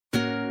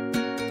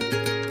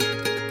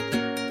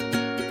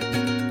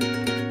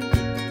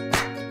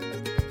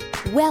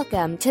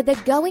Welcome to the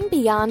Going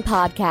Beyond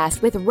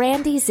podcast with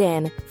Randy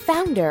Zinn,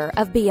 founder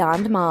of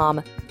Beyond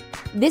Mom.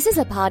 This is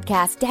a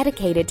podcast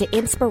dedicated to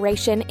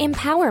inspiration,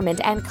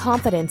 empowerment, and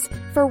confidence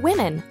for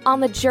women on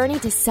the journey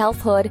to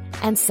selfhood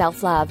and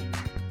self-love.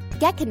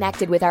 Get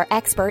connected with our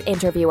expert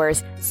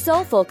interviewers,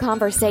 soulful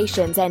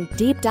conversations, and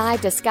deep dive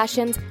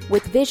discussions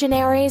with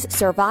visionaries,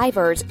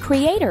 survivors,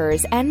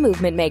 creators, and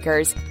movement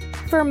makers.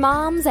 For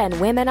moms and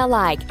women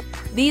alike,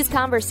 these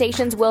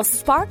conversations will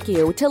spark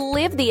you to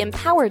live the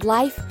empowered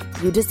life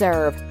you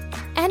deserve.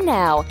 And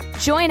now,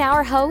 join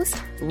our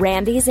host,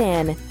 Randy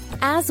Zinn,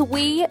 as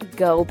we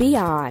go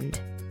beyond.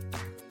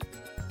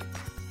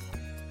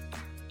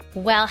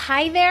 Well,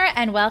 hi there,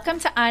 and welcome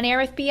to On Air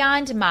with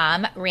Beyond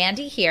Mom.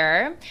 Randy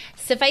here.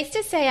 Suffice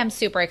to say, I'm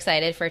super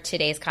excited for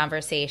today's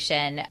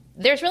conversation.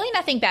 There's really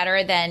nothing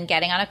better than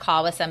getting on a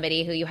call with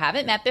somebody who you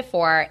haven't met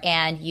before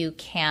and you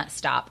can't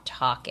stop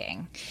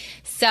talking.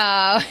 So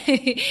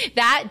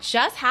that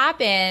just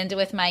happened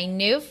with my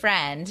new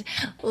friend,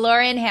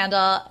 Lauren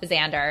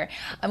Handel-Zander.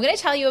 I'm going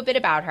to tell you a bit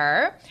about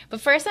her,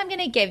 but first I'm going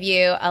to give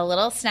you a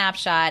little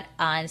snapshot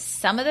on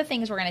some of the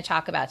things we're going to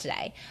talk about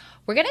today.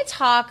 We're going to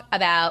talk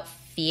about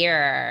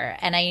fear,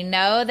 and I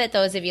know that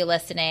those of you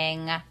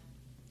listening,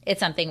 it's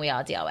something we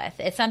all deal with.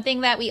 It's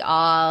something that we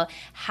all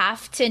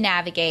have to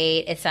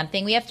navigate. It's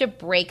something we have to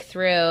break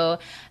through.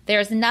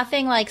 There's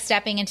nothing like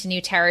stepping into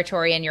new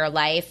territory in your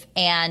life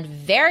and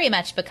very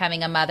much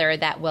becoming a mother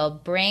that will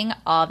bring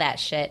all that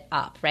shit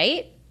up,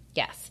 right?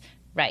 Yes,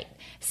 right.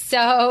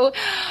 So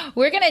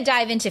we're going to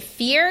dive into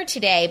fear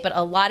today, but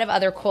a lot of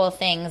other cool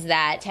things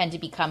that tend to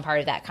become part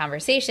of that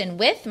conversation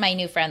with my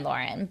new friend,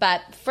 Lauren.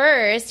 But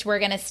first, we're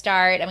going to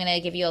start. I'm going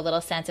to give you a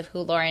little sense of who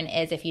Lauren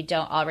is if you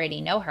don't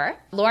already know her.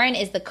 Lauren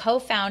is the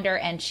co-founder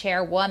and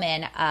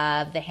chairwoman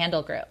of the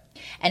Handel Group,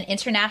 an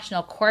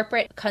international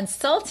corporate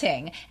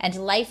consulting and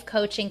life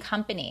coaching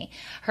company.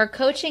 Her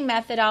coaching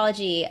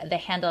methodology, the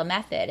Handel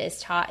Method,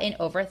 is taught in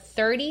over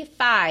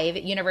 35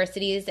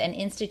 universities and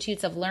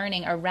institutes of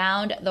learning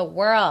around the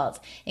world,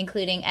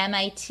 including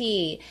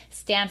MIT,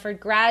 Stanford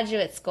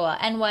Graduate School,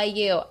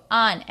 NYU,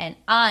 on and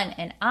on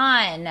and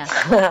on.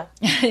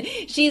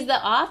 She's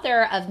the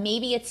author of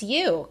Maybe It's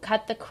You,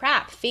 Cut the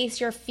Crap, Face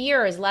Your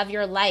Fears, Love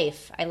Your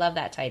Life. I love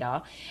that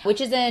title,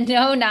 which is a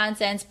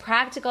no-nonsense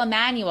practical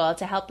manual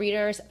to help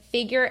readers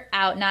figure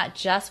out not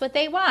just what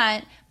they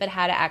want, but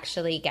how to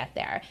actually get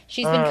there.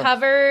 She's been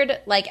covered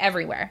like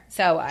everywhere,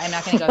 so I'm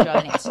not going to go through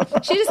all the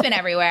names. She's just been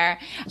everywhere.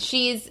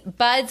 She's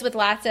buds with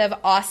lots of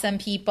awesome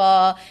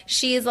people.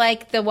 She's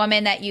like the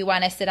woman that you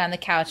want to sit on the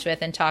couch with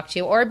and talk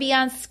to, or be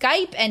on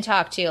Skype and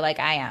talk to like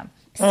I am.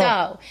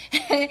 So,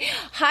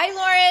 hi,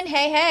 Lauren.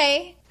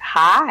 Hey.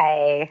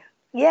 Hi.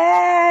 Yay!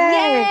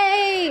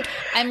 Yay!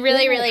 I'm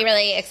really, really,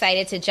 really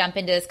excited to jump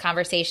into this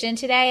conversation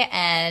today.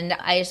 And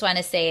I just want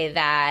to say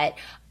that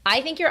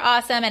I think you're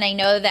awesome. And I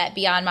know that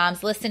Beyond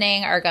Moms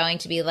listening are going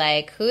to be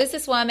like, who is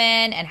this woman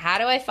and how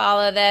do I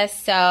follow this?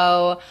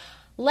 So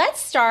let's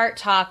start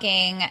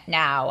talking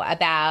now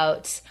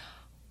about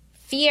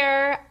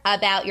fear,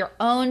 about your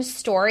own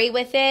story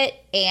with it,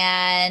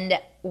 and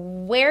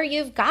where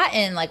you've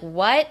gotten, like,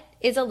 what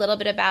is a little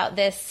bit about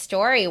this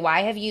story.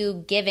 Why have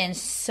you given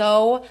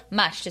so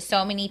much to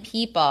so many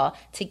people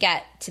to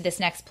get to this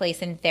next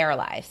place in their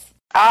lives?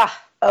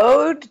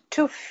 Ode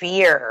to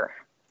fear,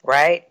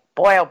 right?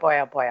 Boy, oh boy,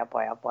 oh boy, oh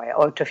boy, oh boy,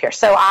 ode to fear.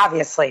 So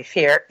obviously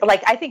fear,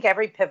 like I think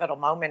every pivotal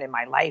moment in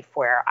my life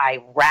where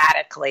I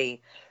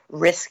radically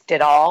risked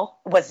it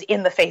all was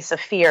in the face of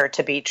fear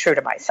to be true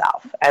to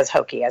myself, as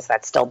hokey as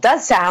that still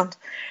does sound,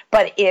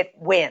 but it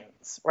wins.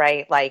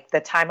 Right? Like the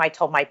time I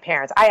told my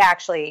parents, I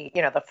actually,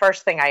 the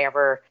first thing I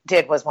ever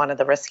did was one of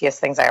the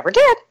riskiest things I ever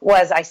did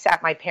was I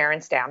sat my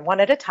parents down one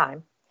at a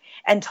time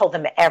and told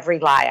them every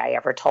lie I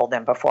ever told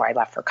them before I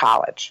left for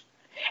college.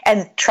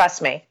 And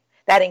trust me,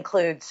 that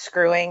includes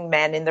screwing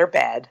men in their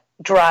bed,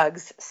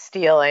 drugs,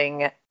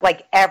 stealing,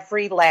 like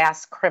every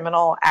last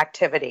criminal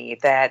activity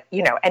that,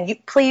 and you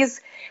please,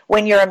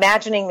 when you're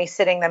imagining me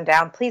sitting them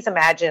down, please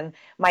imagine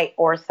my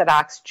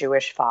Orthodox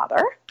Jewish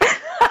father.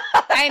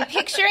 I'm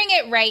picturing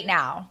it right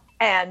now.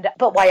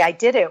 But why I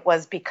did it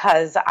was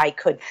because I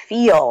could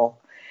feel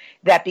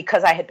that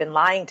because I had been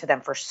lying to them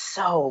for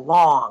so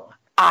long,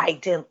 I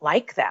didn't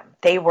like them.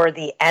 They were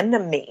the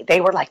enemy.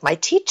 They were like my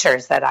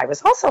teachers that I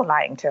was also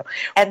lying to.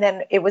 And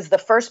then it was the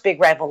first big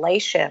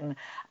revelation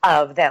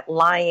of that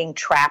lying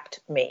trapped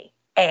me.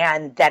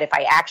 And that if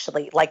I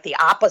actually, like the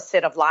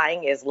opposite of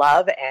lying is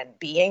love and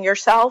being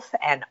yourself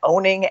and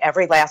owning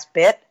every last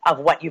bit of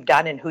what you've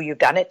done and who you've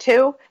done it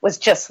to, was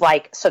just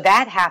like, so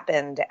that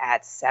happened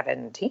at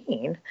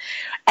 17.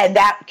 And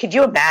that, could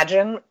you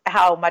imagine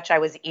how much I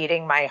was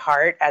eating my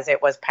heart as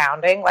it was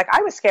pounding? Like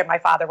I was scared my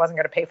father wasn't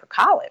going to pay for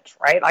college,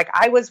 right? Like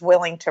I was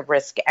willing to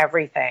risk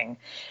everything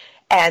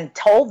and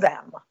told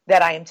them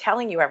that I am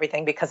telling you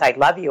everything because I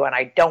love you and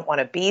I don't want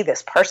to be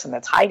this person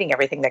that's hiding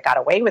everything that got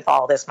away with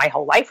all this my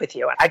whole life with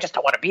you. And I just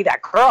don't want to be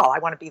that girl. I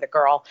want to be the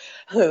girl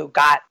who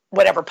got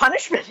whatever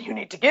punishment you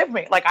need to give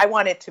me. Like, I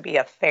want it to be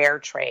a fair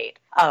trade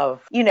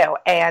of,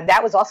 and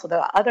that was also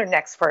the other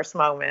next first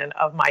moment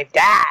of my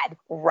dad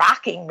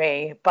rocking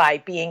me by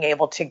being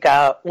able to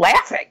go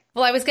laughing.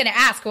 Well, I was going to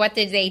ask, what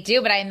did they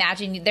do? But I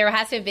imagine there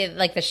has to have been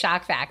like the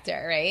shock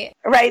factor, right?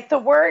 Right. The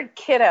word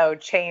kiddo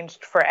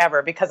changed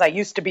forever because I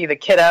used to be the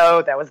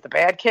kiddo that was the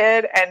bad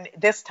kid. And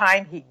this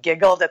time he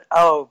giggled at,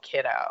 oh,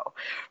 kiddo,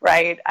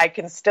 right? I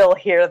can still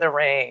hear the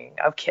ring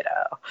of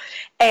kiddo.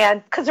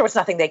 And because there was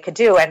nothing they could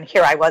do. And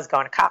here I was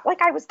going to cop,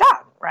 like I was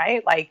done,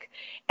 right? Like,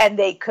 and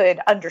they could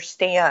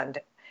understand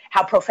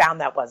how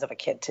profound that was of a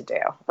kid to do,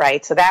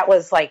 right? So that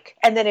was like,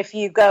 and then if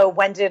you go,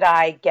 when did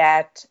I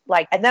get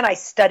and then I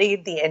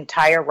studied the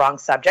entire wrong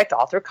subject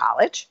all through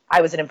college.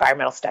 I was an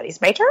environmental studies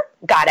major,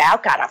 got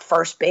out, got a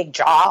first big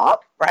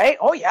job, right?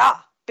 Oh yeah,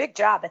 big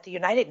job at the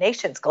United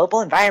Nations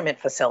Global Environment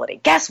Facility.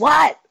 Guess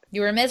what?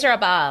 You were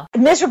miserable.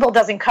 Miserable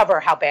doesn't cover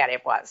how bad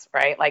it was,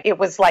 right? Like, it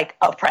was like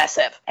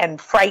oppressive and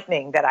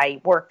frightening that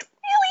I worked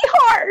really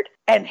hard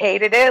and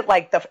hated it,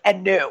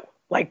 and knew.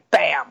 Like,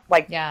 bam,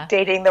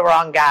 dating the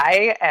wrong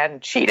guy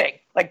and cheating,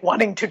 like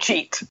wanting to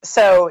cheat.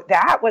 So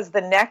that was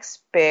the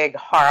next big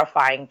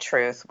horrifying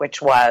truth,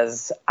 which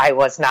was I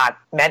was not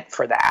meant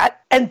for that.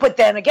 But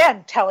then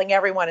again, telling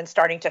everyone and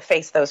starting to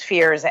face those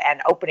fears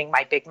and opening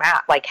my big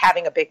mouth, like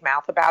having a big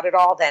mouth about it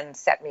all, then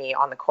set me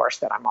on the course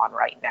that I'm on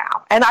right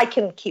now. And I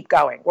can keep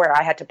going, where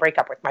I had to break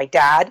up with my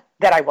dad,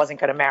 that I wasn't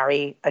going to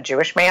marry a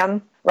Jewish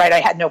man, right? I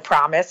had no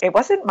promise. It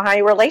wasn't my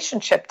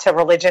relationship to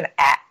religion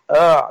at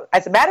all.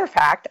 As a matter of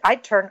fact, I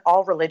turned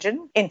all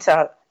religion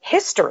into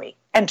history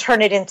and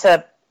turn it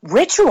into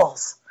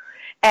rituals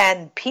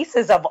and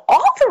pieces of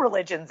all the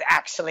religions,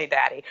 actually,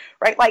 Daddy,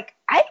 right? Like,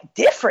 I'm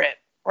different,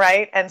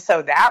 right? And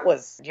so that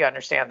was, do you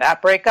understand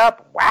that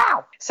breakup?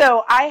 Wow.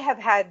 So I have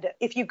had,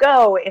 if you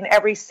go in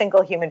every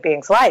single human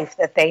being's life,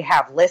 that they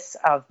have lists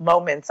of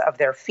moments of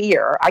their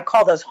fear. I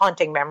call those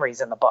haunting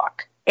memories in the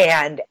book.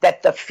 And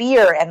that the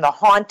fear and the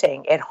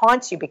haunting, it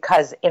haunts you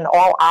because in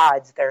all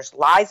odds, there's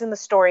lies in the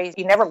stories.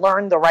 You never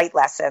learn the right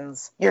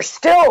lessons. You're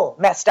still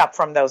messed up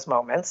from those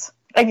moments.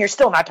 And you're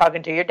still not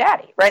talking to your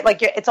daddy, right?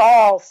 Like, it's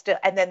all still,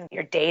 and then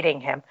you're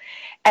dating him.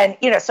 And,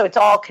 so it's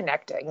all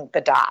connecting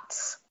the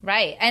dots.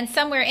 Right. And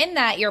somewhere in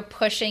that, you're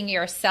pushing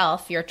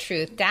yourself, your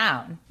truth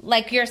down.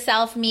 Like,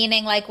 yourself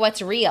meaning like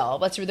what's real?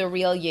 What's the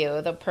real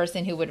you, the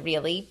person who would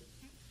really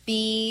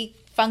be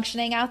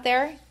functioning out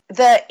there?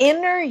 The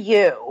inner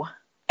you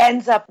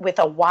ends up with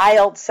a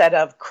wild set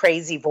of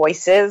crazy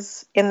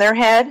voices in their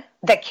head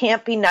that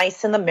can't be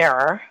nice in the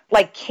mirror,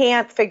 like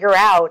can't figure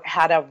out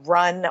how to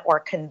run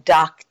or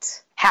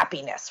conduct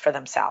happiness for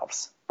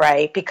themselves,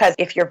 right? Because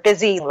if you're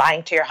busy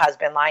lying to your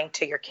husband, lying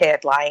to your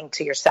kid, lying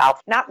to yourself,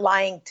 not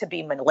lying to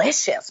be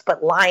malicious,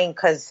 but lying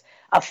because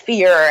of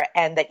fear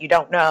and that you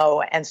don't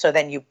know, and so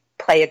then you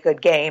play a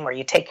good game or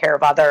you take care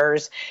of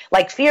others,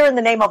 like fear in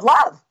the name of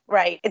love,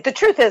 right? The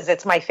truth is,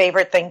 it's my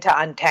favorite thing to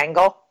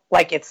untangle.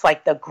 Like, it's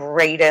like the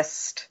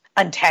greatest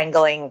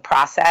untangling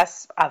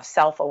process of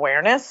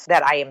self-awareness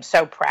that I am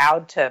so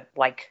proud to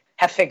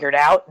have figured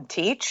out and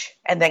teach,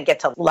 and then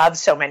get to love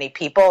so many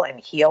people and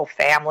heal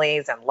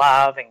families and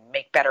love and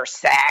make better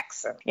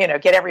sex and,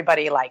 get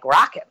everybody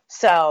rocking.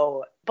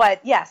 So,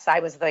 but yes,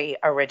 I was the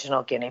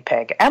original guinea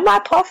pig and my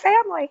poor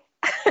family.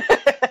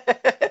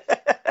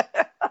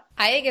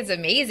 I think it's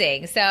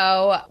amazing.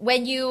 So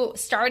when you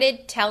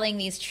started telling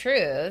these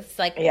truths,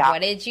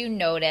 what did you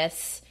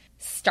notice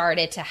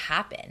started to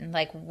happen?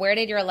 Like, where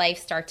did your life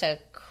start to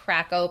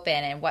crack open,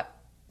 and what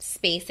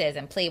spaces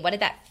and play? What did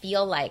that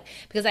feel like?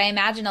 Because I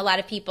imagine a lot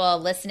of people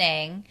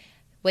listening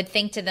would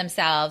think to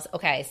themselves,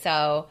 okay,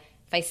 so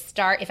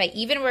if I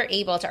even were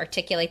able to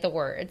articulate the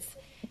words,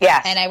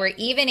 yes, and I were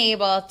even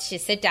able to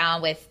sit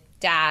down with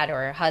dad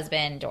or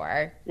husband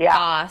or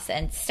boss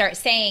and start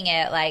saying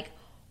it,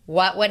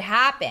 what would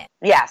happen?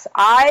 Yes,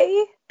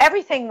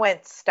 everything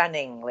went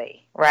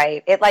stunningly,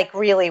 right? It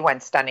really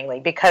went stunningly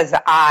because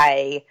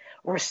I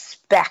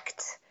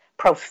respect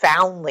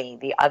profoundly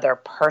the other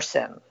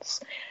person's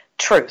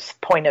truth,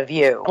 point of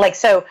view.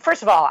 So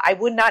first of all, I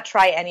would not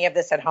try any of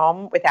this at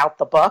home without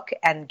the book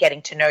and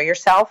getting to know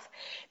yourself,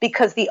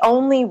 because the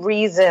only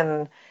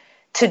reason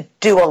to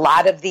do a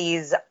lot of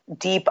these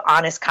deep,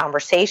 honest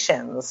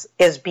conversations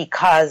is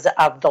because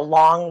of the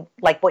long,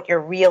 what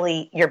your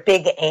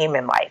big aim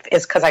in life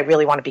is, because I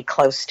really want to be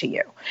close to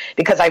you,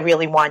 because I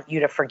really want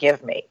you to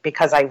forgive me,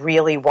 because I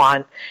really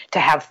want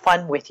to have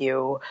fun with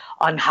you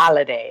on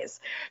holidays.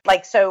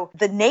 So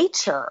the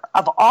nature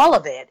of all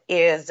of it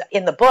is,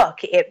 in the book,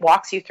 it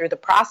walks you through the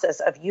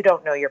process of, you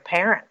don't know your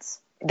parents.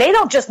 They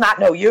don't just not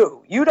know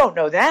you. You don't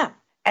know them.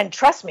 And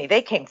trust me,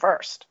 they came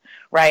first,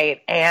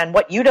 right? And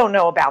what you don't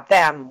know about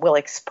them will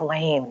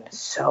explain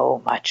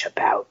so much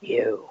about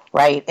you,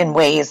 right? In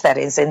ways that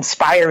is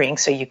inspiring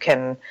so you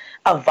can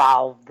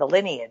evolve the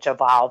lineage,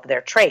 evolve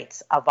their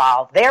traits,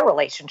 evolve their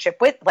relationship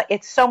with. Like,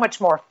 it's so much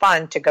more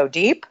fun to go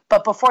deep.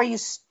 But before you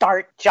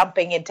start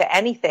jumping into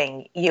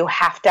anything, you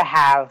have to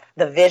have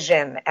the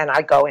vision. And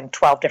I go in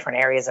 12 different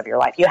areas of your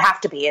life. You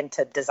have to be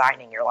into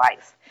designing your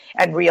life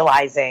and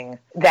realizing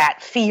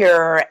that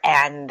fear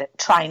and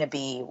trying to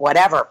be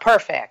whatever,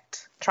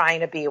 perfect, trying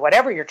to be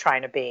whatever you're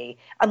trying to be,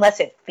 unless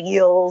it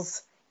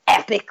feels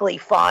epically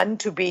fun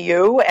to be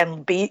you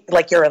and be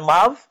like you're in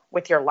love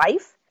with your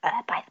life,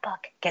 buy the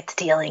book, get to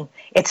dealing.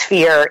 It's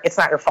fear. It's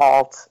not your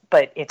fault,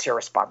 but it's your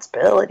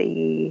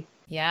responsibility.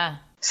 Yeah.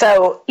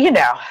 So,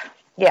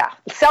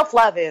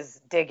 self-love is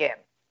dig in.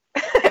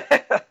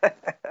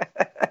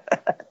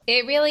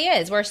 It really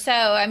is. I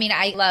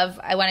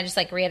want to just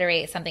like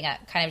reiterate something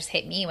that kind of just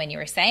hit me when you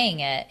were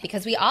saying it,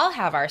 because we all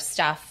have our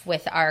stuff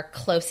with our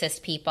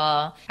closest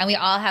people, and we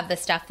all have the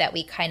stuff that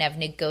we kind of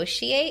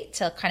negotiate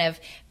to kind of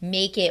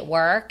make it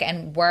work.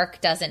 And work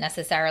doesn't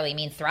necessarily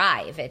mean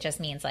thrive. It just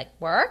means like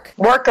work.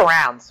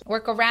 Workarounds.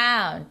 Work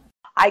around.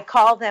 I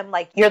call them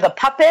like you're the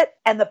puppet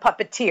and the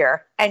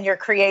puppeteer, and you're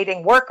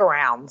creating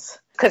workarounds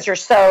because you're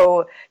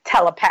so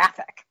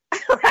telepathic.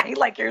 Right?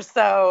 Like you're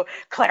so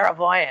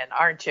clairvoyant,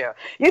 aren't you?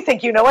 You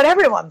think you know what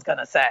everyone's going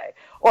to say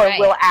or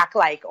will act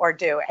like or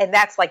do. And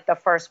that's like the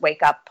first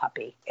wake up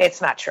puppy.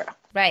 It's not true.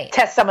 Right.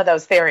 Test some of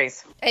those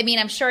theories. I mean,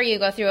 I'm sure you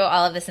go through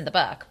all of this in the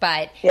book,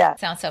 but it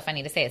sounds so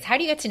funny to say this. How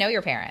do you get to know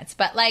your parents?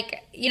 But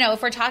like,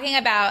 if we're talking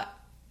about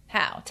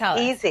how, tell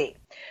us. Easy.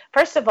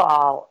 First of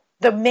all,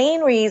 the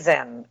main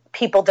reason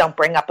people don't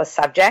bring up a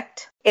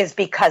subject is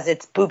because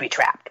it's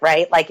booby-trapped,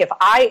 right? Like if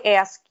I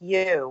ask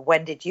you,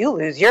 when did you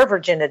lose your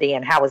virginity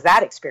and how was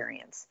that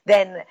experience?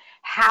 Then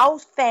how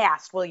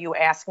fast will you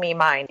ask me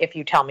mine if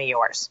you tell me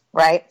yours,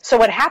 right? So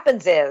what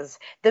happens is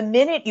the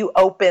minute you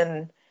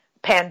open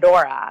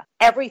Pandora,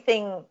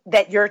 everything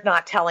that you're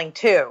not telling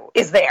too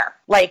is there.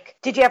 Like,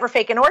 did you ever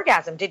fake an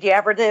orgasm? Did you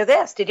ever do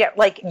this?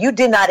 You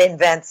did not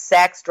invent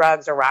sex,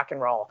 drugs, or rock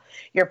and roll.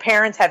 Your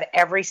parents have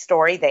every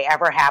story they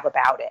ever have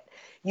about it.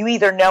 You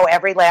either know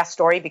every last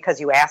story because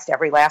you asked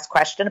every last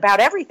question about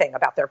everything,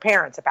 about their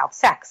parents, about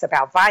sex,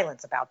 about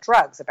violence, about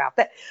drugs, about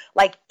that.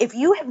 Like, if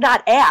you have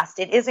not asked,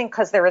 it isn't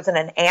because there isn't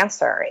an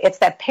answer. It's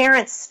that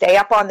parents stay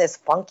up on this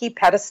funky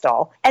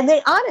pedestal and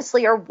they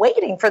honestly are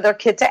waiting for their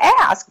kid to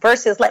ask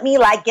versus let me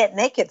get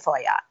naked for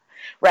you.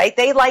 Right?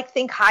 They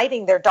think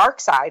hiding their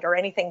dark side or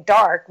anything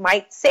dark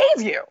might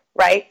save you.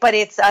 Right? But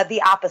it's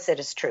the opposite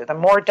is true. The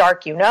more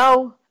dark you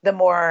know, the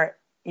more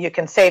you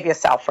can save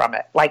yourself from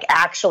it. Like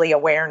actually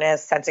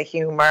awareness, sense of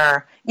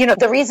humor.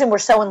 The reason we're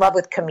so in love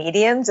with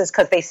comedians is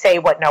because they say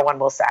what no one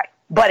will say.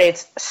 But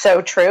it's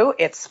so true.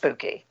 It's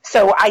spooky.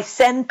 So I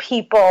send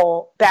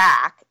people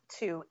back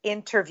to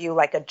interview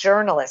like a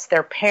journalist,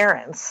 their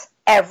parents,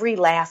 every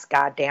last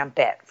goddamn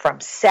bit from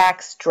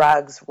sex,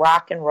 drugs,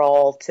 rock and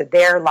roll to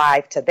their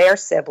life, to their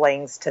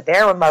siblings, to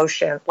their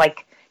emotions.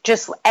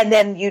 And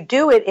then you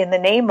do it in the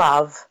name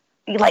of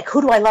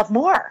who do I love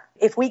more?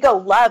 If we go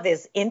love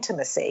is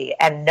intimacy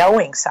and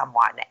knowing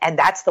someone, and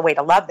that's the way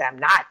to love them,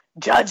 not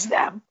judge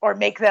them or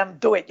make them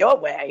do it your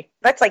way.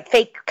 That's like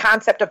fake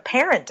concept of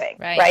parenting,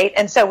 right?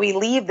 And so we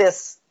leave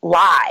this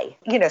lie,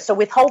 so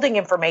withholding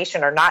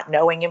information or not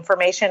knowing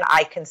information,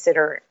 I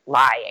consider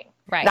lying.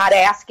 Right. Not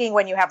asking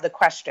when you have the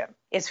question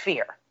is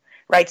fear,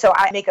 right? So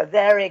I make a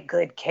very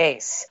good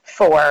case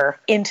for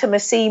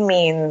intimacy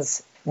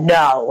means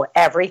know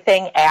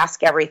everything,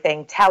 ask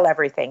everything, tell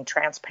everything,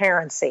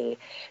 transparency,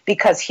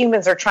 because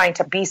humans are trying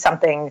to be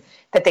something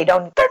that they're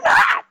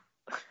not.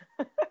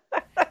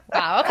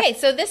 Wow. Okay.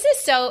 So this is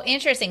so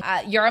interesting.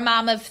 You're a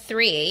mom of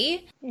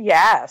 3.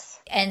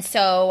 Yes. And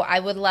so I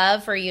would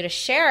love for you to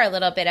share a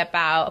little bit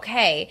about,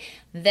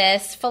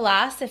 this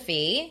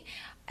philosophy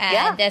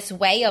and this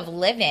way of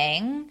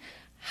living,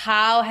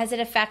 how has it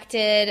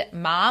affected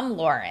mom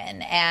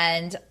Lauren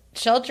and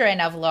children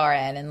of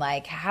Lauren, and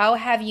how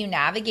have you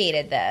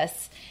navigated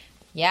this?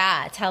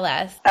 Yeah, tell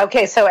us.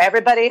 Okay, so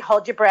everybody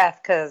hold your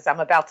breath because I'm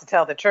about to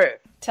tell the truth.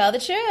 Tell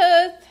the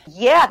truth.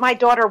 Yeah, my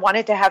daughter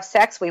wanted to have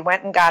sex. We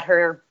went and got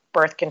her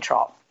birth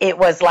control. It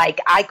was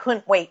I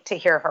couldn't wait to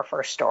hear her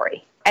first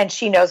story. And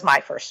she knows my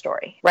first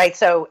story, right?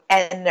 So,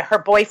 and her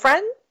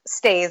boyfriend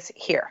stays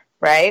here,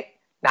 right?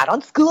 Not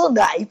on school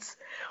nights,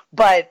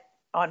 but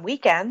on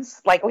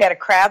weekends. We had a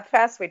crab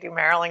fest. We do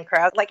Maryland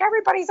crabs.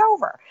 Everybody's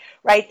over,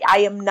 right? I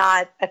am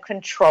not a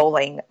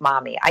controlling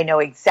mommy. I know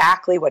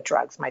exactly what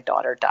drugs my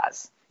daughter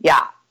does.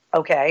 Yeah.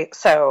 Okay.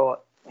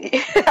 So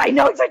I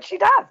know exactly what she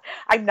does.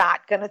 I'm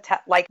not going to tell.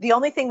 The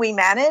only thing we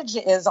manage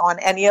is on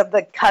any of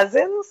the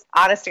cousins.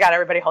 Honest to God,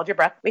 everybody hold your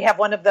breath. We have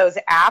one of those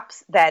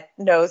apps that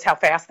knows how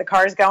fast the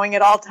car is going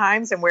at all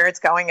times and where it's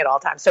going at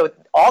all times. So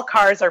all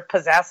cars are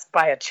possessed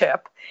by a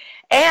chip.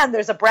 And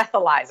there's a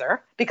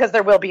breathalyzer because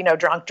there will be no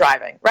drunk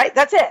driving, right?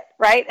 That's it,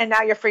 right? And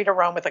now you're free to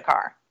roam with a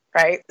car,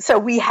 right? So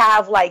we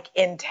have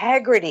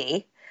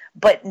integrity,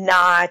 but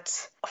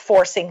not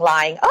forcing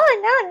lying.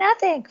 Oh, no,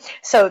 nothing.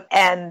 So,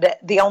 and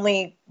the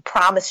only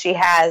promise she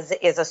has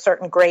is a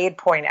certain grade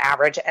point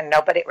average, and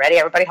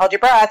everybody hold your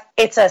breath.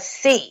 It's a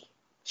C.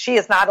 She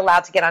is not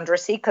allowed to get under a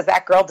C because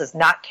that girl does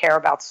not care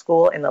about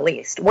school in the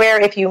least.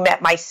 Where if you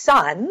met my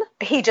son,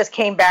 he just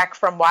came back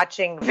from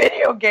watching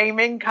video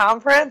gaming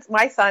conference.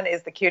 My son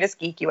is the cutest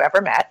geek you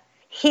ever met.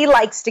 He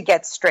likes to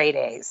get straight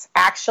A's,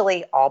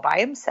 actually all by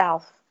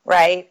himself,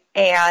 right?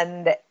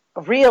 And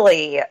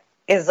really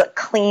is a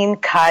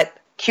clean-cut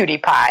cutie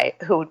pie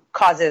who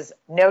causes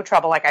no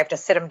trouble. Like I have to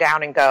sit him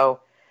down and go,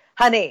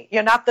 honey,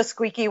 you're not the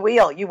squeaky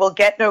wheel. You will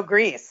get no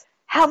grease.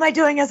 How am I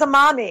doing as a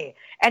mommy?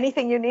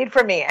 Anything you need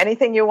from me,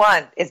 anything you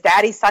want. Is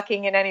daddy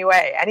sucking in any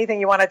way? Anything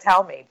you want to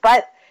tell me?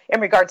 But in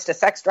regards to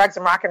sex, drugs,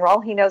 and rock and roll,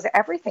 he knows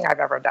everything I've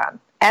ever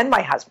done. And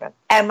my husband.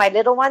 And my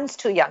little one's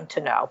too young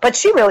to know. But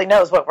she really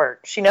knows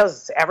she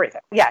knows everything.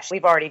 Yeah,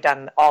 we've already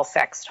done all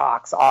sex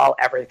talks, all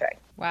everything.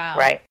 Wow.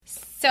 Right?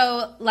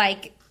 So,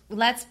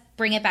 let's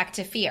bring it back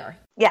to fear.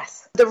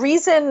 Yes.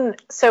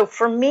 So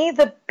for me,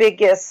 the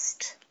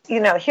biggest,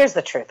 here's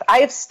the truth. I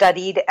have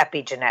studied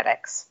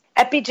epigenetics.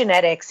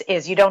 Epigenetics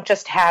is you don't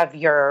just have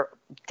your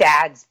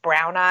dad's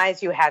brown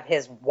eyes, you have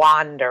his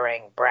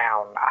wandering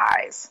brown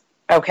eyes,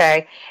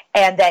 okay?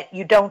 And that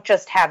you don't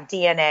just have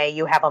DNA,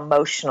 you have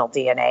emotional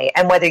DNA.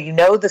 And whether you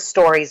know the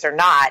stories or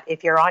not,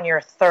 if you're on your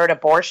third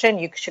abortion,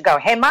 you should go,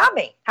 hey,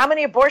 mommy, how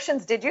many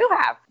abortions did you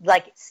have?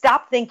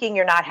 Stop thinking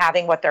you're not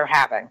having what they're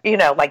having.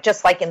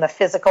 Just like in the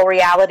physical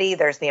reality,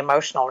 there's the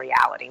emotional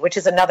reality, which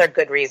is another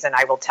good reason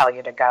I will tell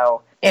you to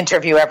go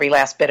interview every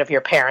last bit of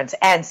your parents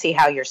and see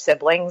how your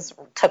siblings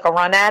took a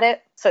run at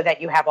it so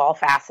that you have all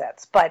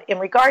facets. But in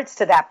regards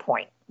to that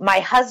point, my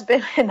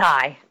husband and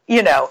I,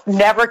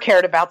 never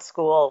cared about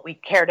school. We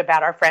cared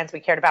about our friends.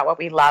 We cared about what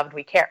we loved.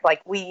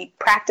 We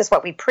practice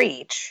what we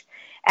preach.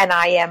 And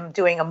I am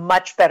doing a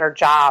much better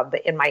job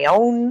in my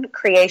own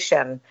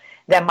creation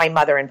than my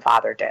mother and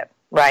father did,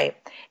 right?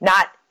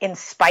 Not in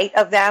spite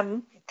of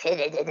them,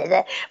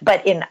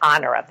 but in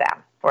honor of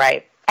them,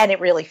 right? And it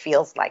really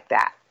feels like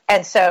that.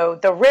 And so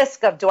the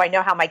risk of, do I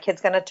know how my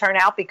kid's going to turn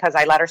out because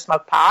I let her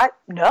smoke pot?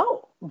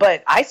 No,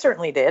 but I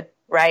certainly did,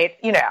 right?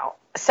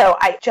 So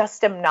I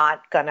just am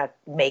not going to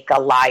make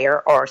a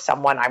liar or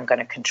someone I'm going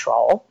to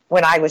control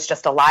when I was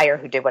just a liar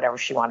who did whatever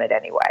she wanted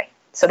anyway.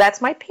 So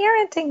that's my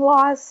parenting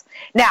laws.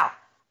 Now,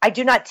 I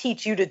do not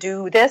teach you to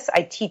do this.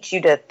 I teach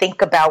you to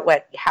think about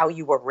how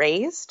you were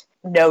raised,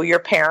 know your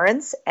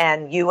parents,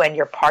 and you and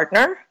your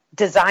partner.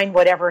 Design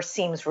whatever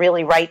seems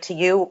really right to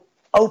you.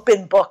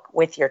 Open book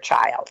with your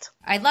child.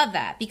 I love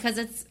that because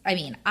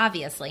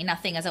obviously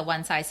nothing is a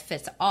one size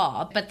fits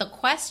all, but the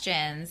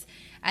questions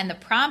and the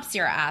prompts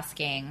you're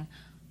asking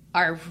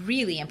are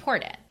really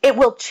important. It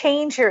will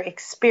change your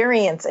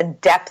experience and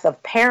depth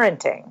of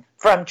parenting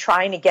from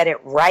trying to get it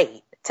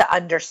right to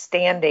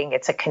understanding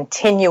it's a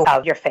continuum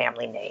of your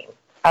family name,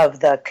 of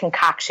the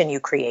concoction you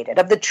created,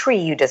 of the tree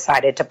you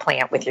decided to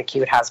plant with your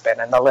cute husband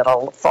and the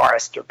little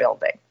forest you're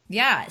building.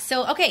 Yeah.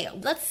 So, okay,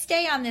 let's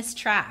stay on this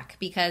track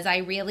because I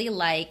really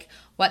like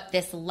what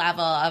this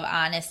level of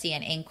honesty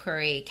and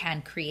inquiry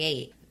can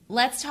create.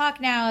 Let's talk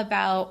now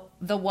about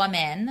the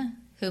woman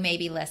who may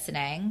be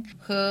listening,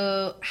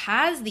 who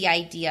has the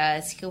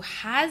ideas, who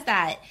has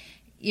that,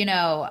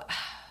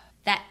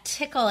 that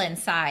tickle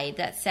inside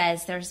that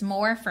says there's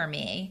more for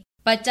me,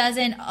 but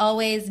doesn't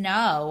always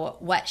know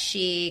what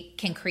she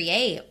can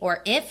create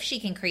or if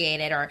she can create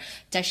it, or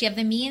does she have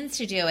the means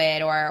to do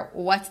it, or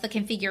what's the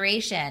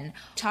configuration?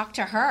 Talk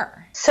to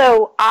her.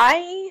 So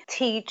I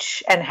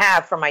teach and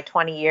have for my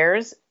 20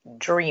 years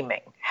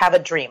dreaming. Have a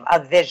dream,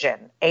 a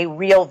vision, a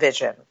real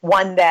vision,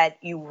 one that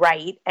you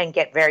write and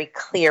get very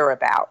clear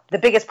about. The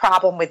biggest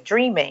problem with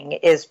dreaming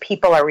is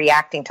people are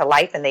reacting to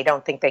life and they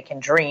don't think they can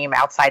dream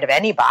outside of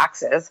any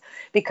boxes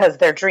because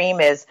their dream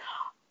is,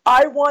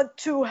 I want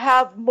to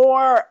have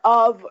more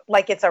of,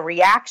 it's a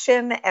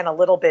reaction and a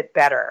little bit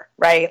better,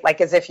 right? Like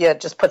as if you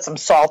just put some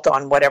salt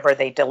on whatever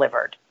they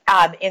delivered.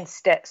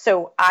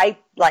 So I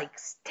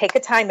take a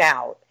time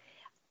out.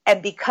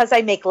 And because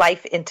I make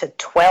life into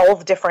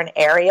 12 different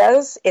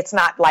areas, it's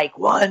not like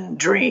one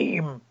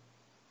dream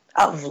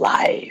of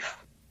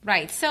life.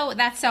 Right. So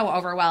that's so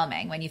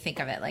overwhelming when you think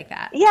of it like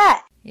that. Yeah.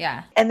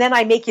 Yeah. And then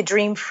I make you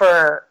dream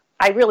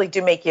I really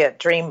do make you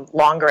dream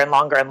longer and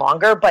longer and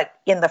longer. But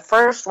in the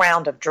first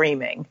round of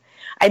dreaming,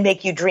 I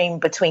make you dream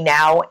between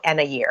now and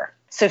a year.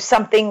 So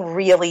something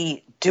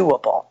really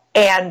doable.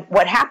 And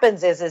what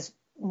happens is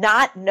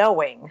not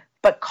knowing,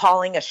 but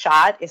calling a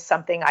shot is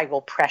something I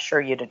will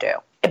pressure you to do.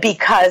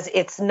 Because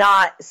it's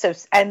not so,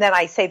 and then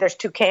I say there's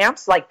two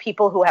camps, like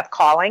people who have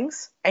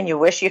callings and you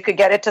wish you could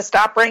get it to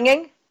stop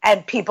ringing,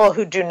 and people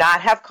who do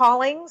not have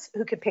callings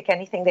who could pick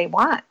anything they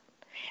want.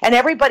 And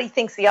everybody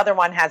thinks the other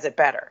one has it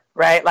better,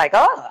 right? Like,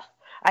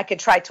 I could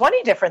try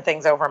 20 different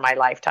things over my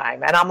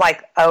lifetime. And I'm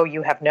like,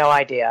 you have no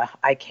idea.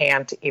 I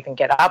can't even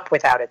get up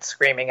without it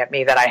screaming at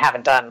me that I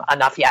haven't done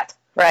enough yet,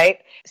 right?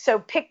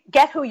 So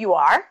get who you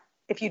are.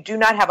 If you do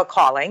not have a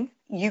calling,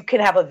 you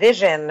can have a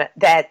vision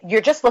that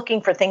you're just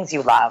looking for things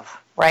you love.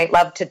 right?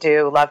 Love to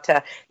do, love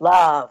to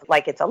love,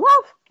 like it's a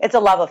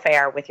love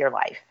affair with your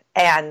life.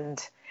 And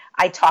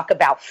I talk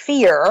about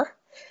fear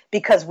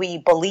because we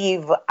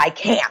believe I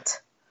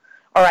can't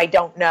or I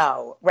don't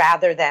know,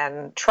 rather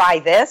than try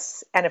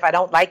this. And if I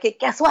don't like it,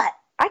 guess what?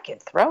 I can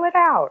throw it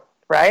out,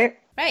 right?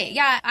 Right.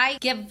 Yeah. I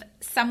give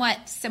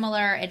somewhat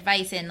similar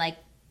advice in like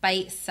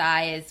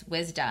bite-sized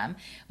wisdom,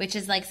 which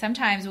is like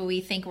sometimes when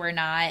we think we're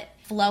not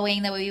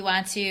flowing the way we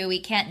want to, we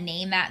can't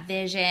name that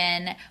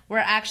vision. We're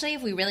actually,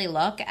 if we really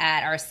look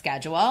at our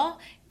schedule,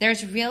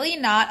 there's really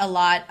not a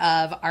lot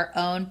of our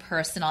own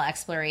personal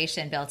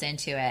exploration built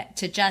into it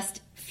to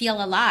just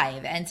feel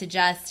alive and to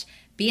just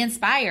be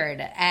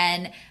inspired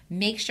and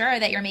make sure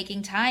that you're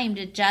making time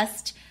to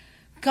just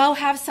go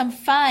have some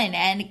fun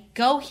and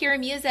go hear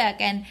music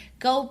and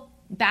go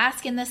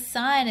bask in the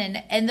sun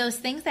and those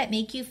things that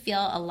make you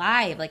feel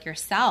alive, like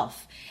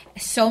yourself.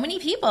 So many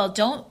people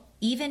don't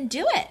even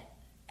do it,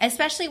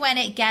 especially when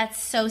it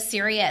gets so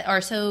serious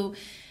or so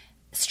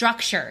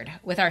structured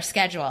with our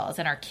schedules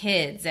and our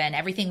kids and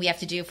everything we have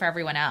to do for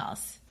everyone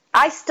else.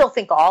 I still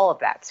think all of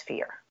that's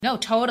fear. No,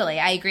 totally.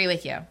 I agree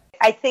with you.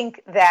 I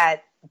think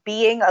that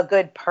being a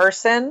good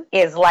person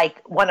is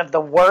like one of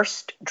the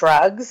worst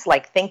drugs.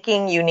 Like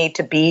thinking you need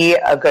to be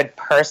a good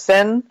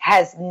person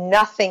has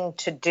nothing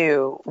to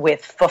do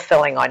with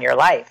fulfilling on your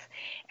life.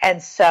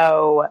 And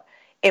so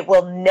it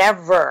will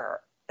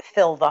never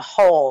fill the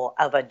hole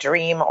of a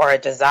dream or a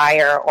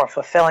desire or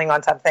fulfilling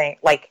on something.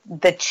 Like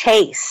the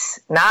chase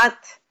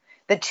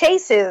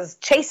is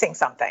chasing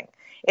something.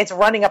 It's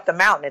running up the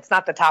mountain. It's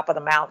not the top of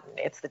the mountain.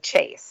 It's the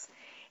chase.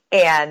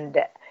 And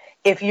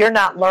if you're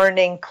not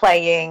learning,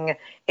 playing,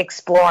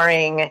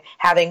 exploring,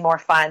 having more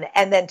fun,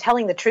 and then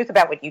telling the truth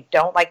about what you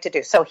don't like to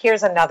do. So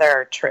here's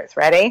another truth.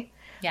 Ready?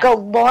 Yeah. Go,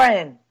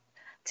 Lauren,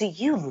 do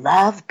you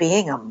love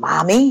being a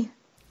mommy?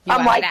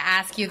 I'm like, to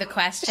ask you the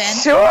question?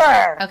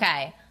 Sure.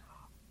 Okay.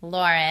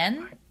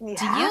 Lauren,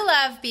 do you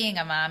love being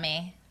a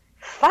mommy?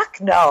 Fuck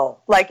no.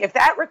 Like if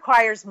that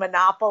requires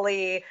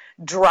Monopoly,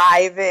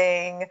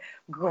 driving,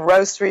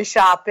 grocery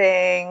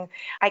shopping,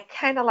 I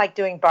kind of like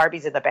doing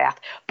Barbies in the bath.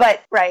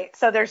 But right,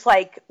 so there's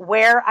like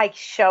where I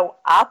show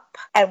up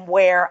and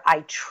where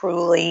I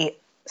truly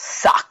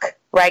suck,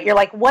 right? You're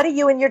like, what do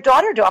you and your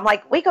daughter do? I'm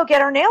like, we go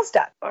get our nails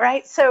done,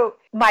 right? So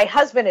my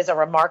husband is a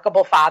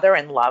remarkable father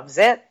and loves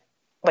it,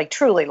 like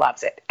truly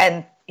loves it.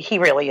 And he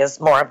really is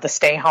more of the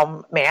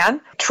stay-home man,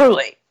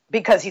 truly,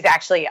 because he's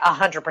actually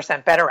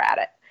 100% better at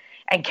it.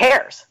 And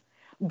cares.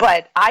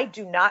 But I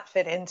do not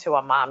fit into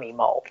a mommy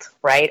mold,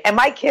 right? And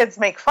my kids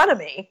make fun of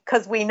me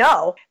because we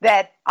know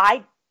that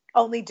I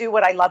only do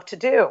what I love to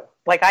do.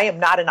 Like I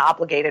am not an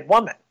obligated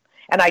woman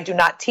and I do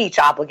not teach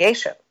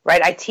obligation,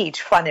 right? I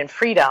teach fun and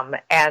freedom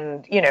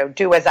and,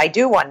 do as I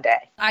do one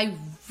day. I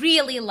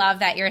really love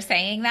that you're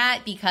saying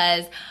that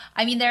because,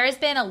 there has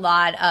been a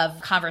lot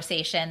of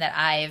conversation that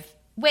I've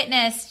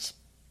witnessed,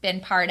 been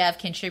part of,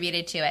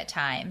 contributed to at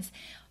times.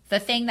 The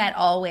thing that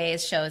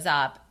always shows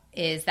up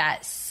is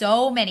that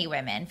so many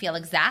women feel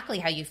exactly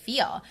how you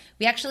feel.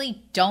 We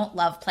actually don't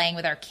love playing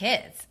with our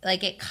kids.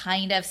 Like it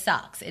kind of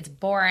sucks. It's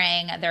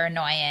boring. They're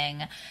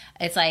annoying.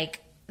 It's like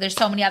there's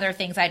so many other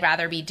things I'd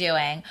rather be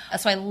doing.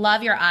 So I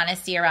love your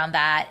honesty around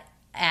that.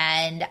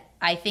 And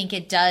I think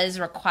it does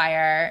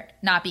require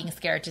not being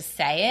scared to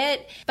say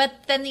it. But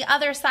then the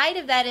other side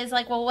of that is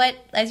like, well, what,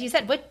 as you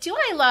said, what do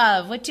I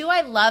love? What do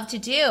I love to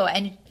do?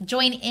 And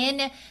join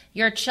in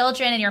your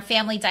children and your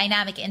family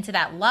dynamic into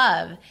that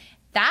love.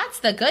 That's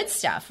the good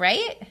stuff,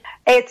 right?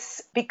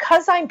 It's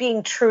because I'm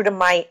being true to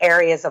my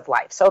areas of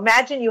life. So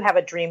imagine you have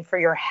a dream for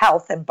your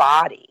health and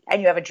body,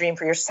 and you have a dream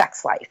for your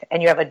sex life,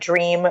 and you have a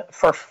dream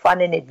for fun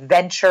and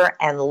adventure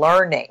and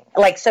learning.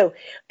 So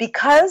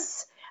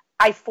because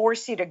I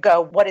force you to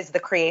go, what is the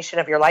creation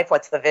of your life?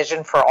 What's the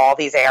vision for all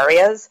these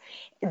areas?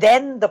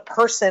 Then the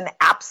person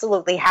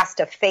absolutely has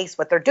to face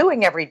what they're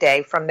doing every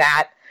day from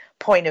that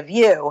point of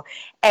view.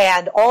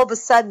 And all of a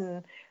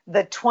sudden,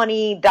 the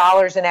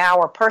 $20 an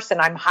hour person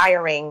I'm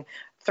hiring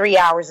 3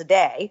 hours a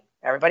day,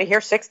 everybody here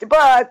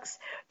 $60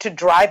 to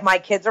drive my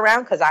kids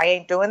around because I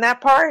ain't doing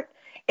that part,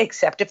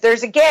 except if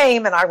there's a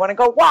game and I want to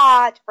go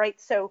watch, right?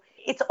 So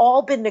it's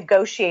all been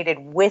negotiated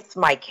with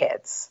my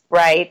kids,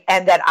 right?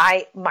 And that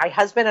my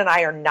husband and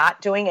I are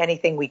not doing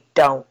anything we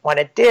don't want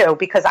to do,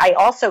 because I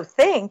also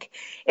think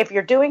if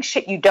you're doing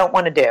shit you don't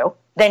want to do,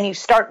 then you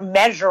start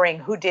measuring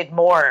who did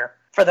more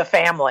for the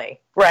family,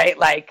 right?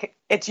 Like,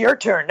 it's your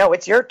turn. No,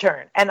 it's your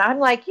turn. And I'm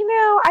like,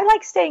 I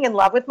like staying in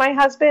love with my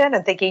husband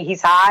and thinking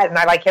he's hot, and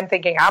I like him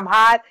thinking I'm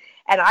hot.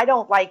 And I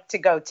don't like to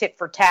go tit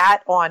for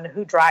tat on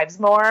who drives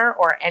more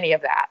or any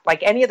of that.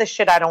 Like any of the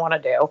shit I don't want to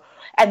do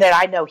and that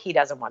I know he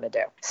doesn't want to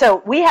do.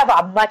 So we have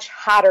a much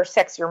hotter,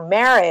 sexier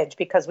marriage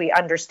because we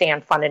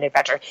understand fun and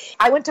adventure.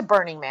 I went to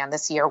Burning Man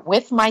this year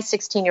with my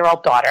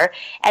 16-year-old daughter,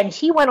 and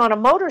he went on a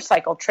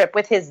motorcycle trip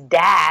with his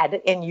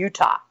dad in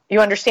Utah.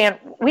 You understand?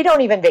 We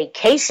don't even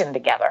vacation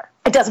together.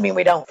 It doesn't mean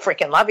we don't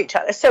freaking love each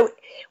other. So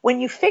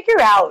when you figure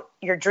out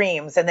your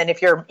dreams, and then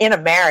if you're in a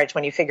marriage,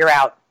 when you figure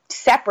out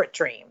separate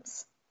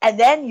dreams, and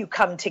then you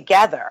come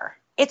together,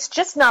 it's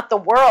just not the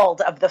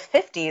world of the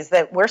 50s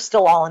that we're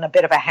still all in a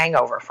bit of a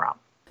hangover from.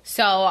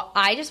 So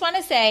I just want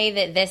to say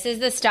that this is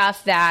the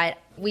stuff that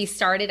we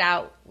started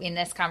out in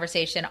this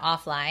conversation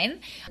offline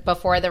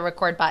before the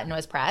record button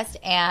was pressed.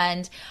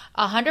 And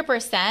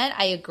 100%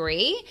 I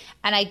agree.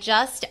 And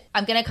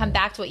I'm going to come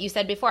back to what you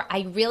said before.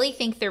 I really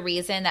think the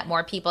reason that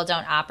more people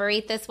don't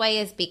operate this way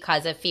is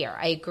because of fear.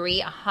 I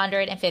agree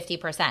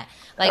 150%.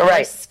 Like,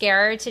 we're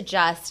scared to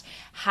just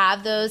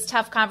have those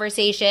tough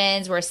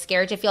conversations. We're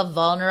scared to feel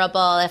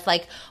vulnerable if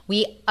like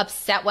we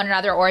upset one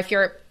another, or if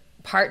your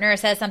partner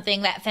says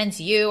something that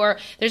offends you, or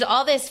there's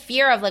all this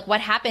fear of like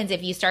what happens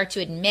if you start to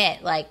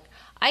admit like,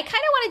 I kind of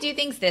want to do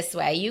things this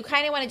way, you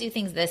kind of want to do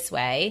things this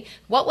way.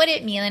 What would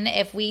it mean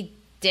if we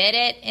did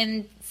it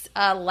in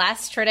a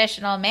less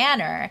traditional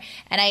manner?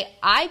 And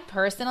I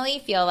personally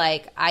feel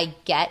like I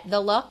get the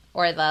look,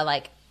 or the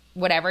like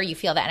whatever, you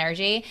feel the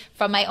energy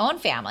from my own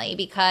family,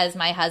 because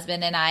my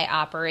husband and I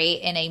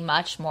operate in a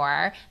much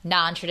more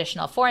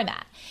non-traditional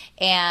format.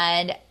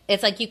 And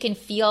it's like you can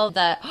feel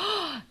the,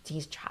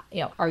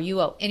 are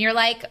you, and you're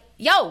like,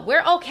 yo,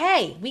 we're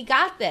okay. We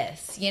got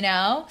this,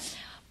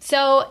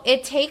 So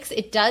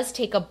it does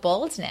take a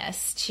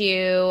boldness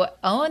to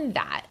own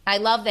that. I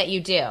love that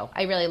you do.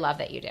 I really love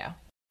that you do.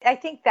 I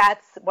think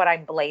that's what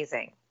I'm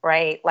blazing,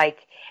 right?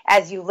 Like,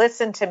 as you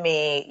listen to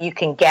me, you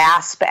can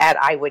gasp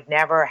at, I would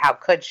never, how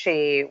could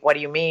she, what do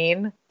you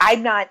mean?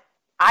 I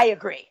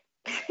agree.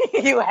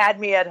 You had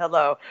me at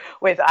hello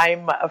with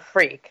I'm a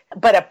freak,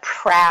 but a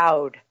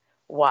proud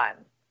one,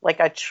 like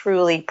a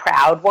truly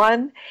proud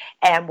one.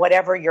 And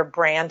whatever your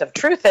brand of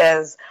truth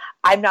is,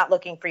 I'm not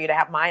looking for you to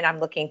have mine. I'm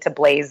looking to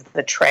blaze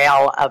the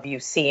trail of you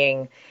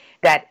seeing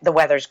that the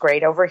weather's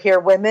great over here,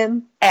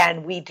 women,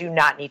 and we do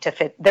not need to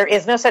fit. There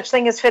is no such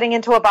thing as fitting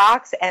into a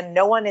box, and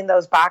no one in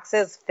those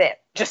boxes fit,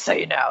 just so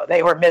you know.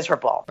 They were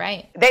miserable.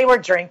 Right. They were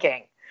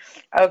drinking,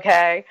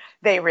 okay?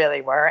 They really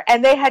were.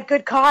 And they had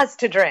good cause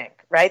to drink,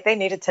 right? They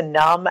needed to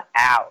numb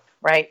out,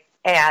 right?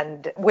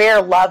 And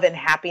where love and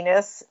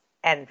happiness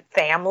and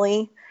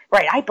family,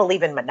 right? I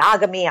believe in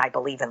monogamy. I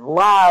believe in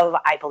love.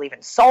 I believe in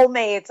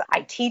soulmates.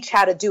 I teach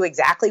how to do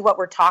exactly what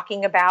we're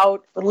talking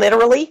about,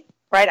 literally.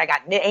 Right? I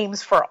got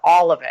names for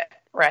all of it,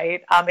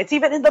 right? It's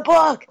even in the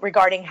book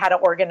regarding how to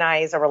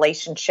organize a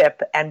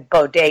relationship, and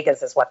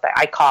bodegas is what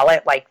I call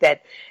it, like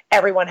that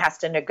everyone has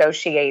to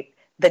negotiate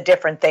the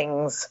different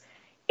things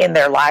in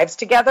their lives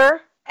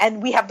together.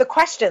 And we have the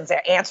questions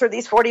that answer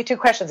these 42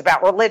 questions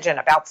about religion,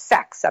 about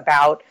sex,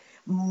 about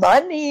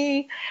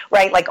money,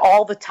 right? Like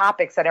all the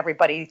topics that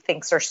everybody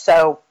thinks are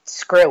so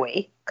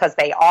screwy, because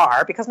they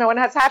are, because no one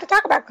has had to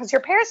talk about, because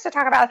your parents to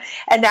talk about,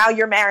 and now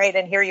you're married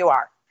and here you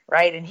are.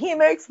 Right? And he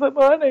makes the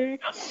money,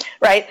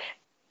 right?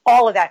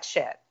 All of that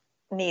shit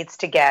needs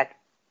to get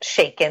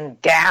shaken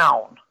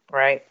down,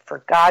 right?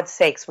 For God's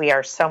sakes, we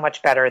are so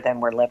much better than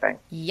we're living.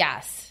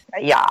 Yes.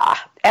 Yeah.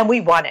 And we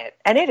want it.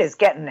 And it is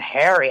getting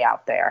hairy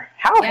out there.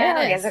 How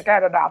hairy is it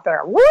getting out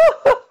there?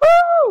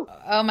 Woo-hoo-hoo!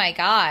 Oh my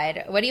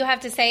God. What do you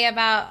have to say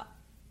about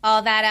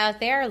all that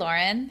out there,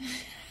 Lauren?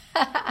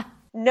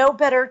 No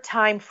better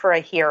time for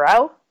a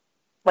hero.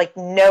 Like,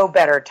 no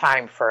better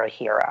time for a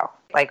hero.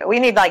 Like, we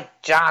need,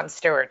 like, Jon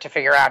Stewart to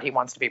figure out he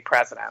wants to be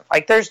president.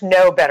 Like, there's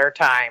no better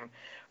time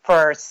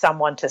for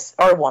someone to,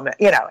 or a woman,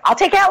 I'll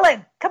take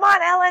Ellen. Come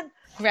on, Ellen.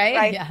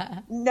 Right? Yeah.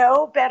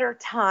 No better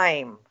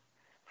time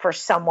for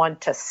someone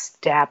to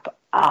step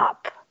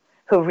up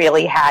who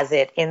really has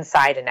it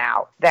inside and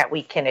out that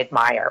we can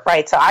admire,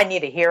 right? So I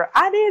need a hero.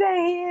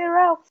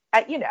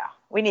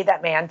 We need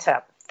that man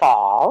to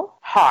fall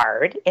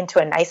hard into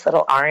a nice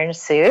little orange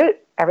suit.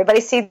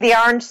 Everybody see the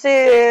orange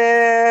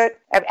suit.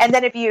 And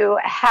then if you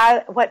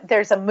have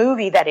there's a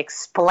movie that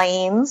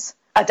explains,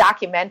 a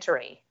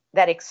documentary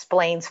that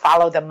explains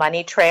Follow the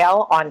Money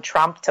Trail on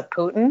Trump to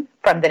Putin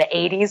from the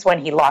 80s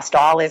when he lost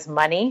all his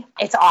money.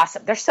 It's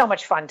awesome. There's so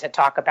much fun to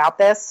talk about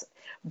this.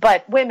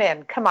 But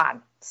women, come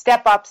on,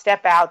 step up,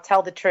 step out,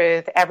 tell the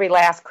truth. Every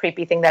last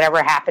creepy thing that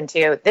ever happened to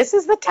you. This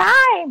is the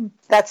time.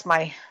 That's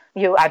I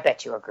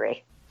bet you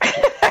agree.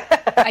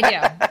 I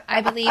do.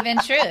 I believe in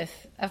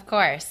truth, of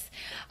course.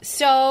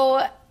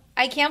 So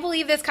I can't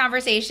believe this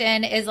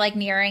conversation is like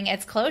nearing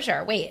its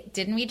closure. Wait,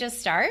 didn't we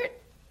just start?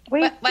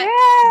 We did.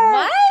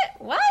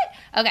 What?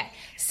 Okay.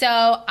 So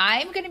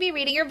I'm going to be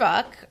reading your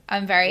book.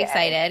 I'm very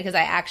excited because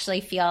I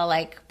actually feel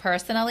like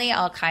personally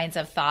all kinds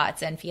of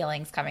thoughts and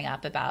feelings coming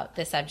up about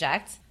this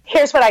subject.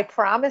 Here's what I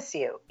promise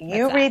you.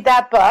 You read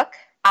that book.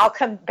 I'll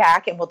come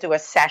back and we'll do a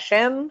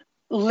session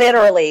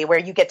literally where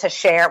you get to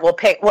share. We'll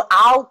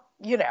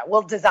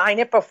design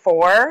it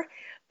before,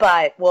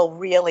 but we'll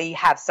really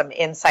have some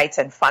insights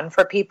and fun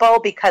for people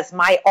because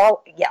let's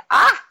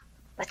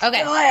do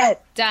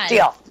it. Done.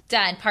 Deal.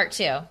 Done. Part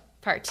two.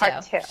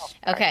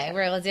 Okay,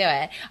 we'll do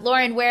it.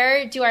 Lauren,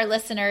 where do our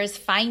listeners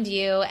find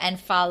you and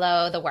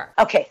follow the work?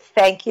 Okay,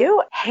 thank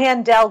you.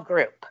 Handel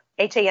Group,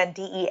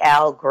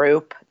 HANDEL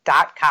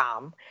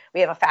Group.com.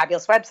 We have a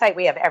fabulous website.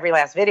 We have every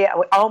last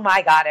video. Oh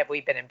my God, have we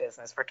been in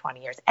business for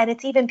 20 years. And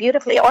it's even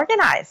beautifully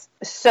organized.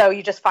 So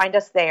you just find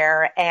us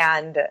there.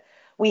 And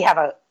we have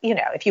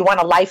if you want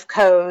a life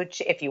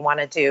coach, if you want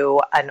to do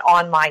an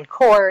online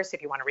course,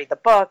 if you want to read the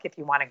book, if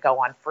you want to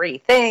go on free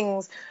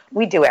things,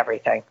 we do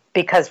everything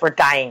because we're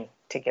dying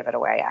to give it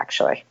away,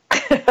 actually.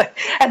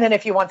 And then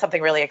if you want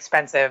something really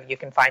expensive, you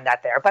can find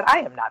that there. But I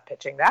am not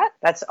pitching that.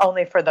 That's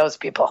only for those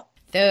people.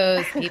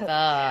 Those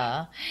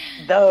people.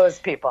 Those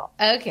people.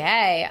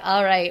 Okay.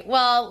 All right.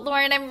 Well,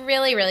 Lauren, I'm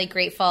really, really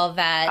grateful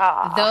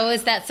that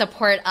those that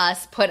support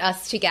us put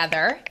us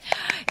together.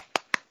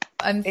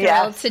 I'm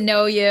thrilled to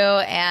know you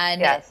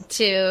and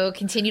to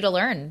continue to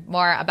learn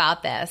more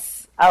about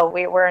this. Oh,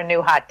 we're a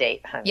new hot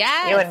date, honey.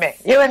 Yes. You and me.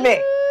 You and me.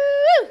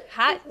 Woo!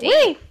 Hot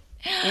date.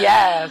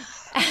 Yes.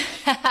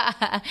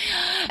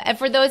 And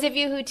for those of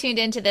you who tuned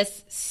into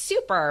this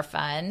super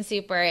fun,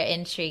 super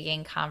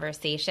intriguing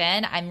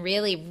conversation, I'm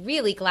really,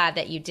 really glad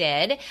that you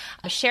did.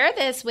 Share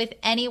this with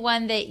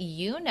anyone that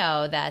you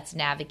know that's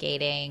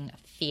navigating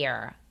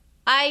fear.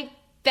 I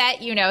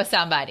bet you know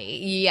somebody.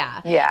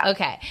 Yeah.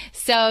 Okay.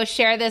 So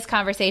share this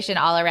conversation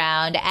all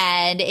around.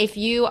 And if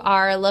you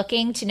are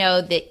looking to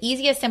know the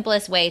easiest,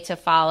 simplest way to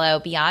follow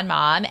Beyond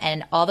Mom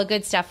and all the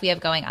good stuff we have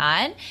going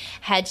on,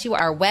 head to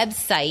our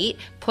website,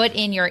 put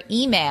in your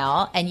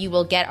email, and you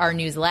will get our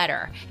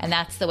newsletter. And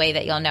that's the way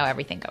that you'll know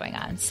everything going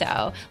on.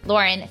 So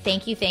Lauren,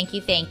 thank you, thank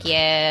you, thank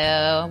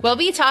you. We'll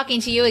be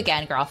talking to you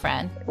again,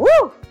 girlfriend. Woo!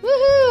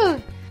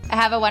 Woohoo!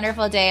 Have a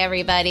wonderful day,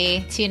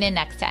 everybody. Tune in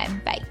next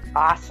time. Bye.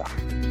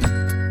 Awesome.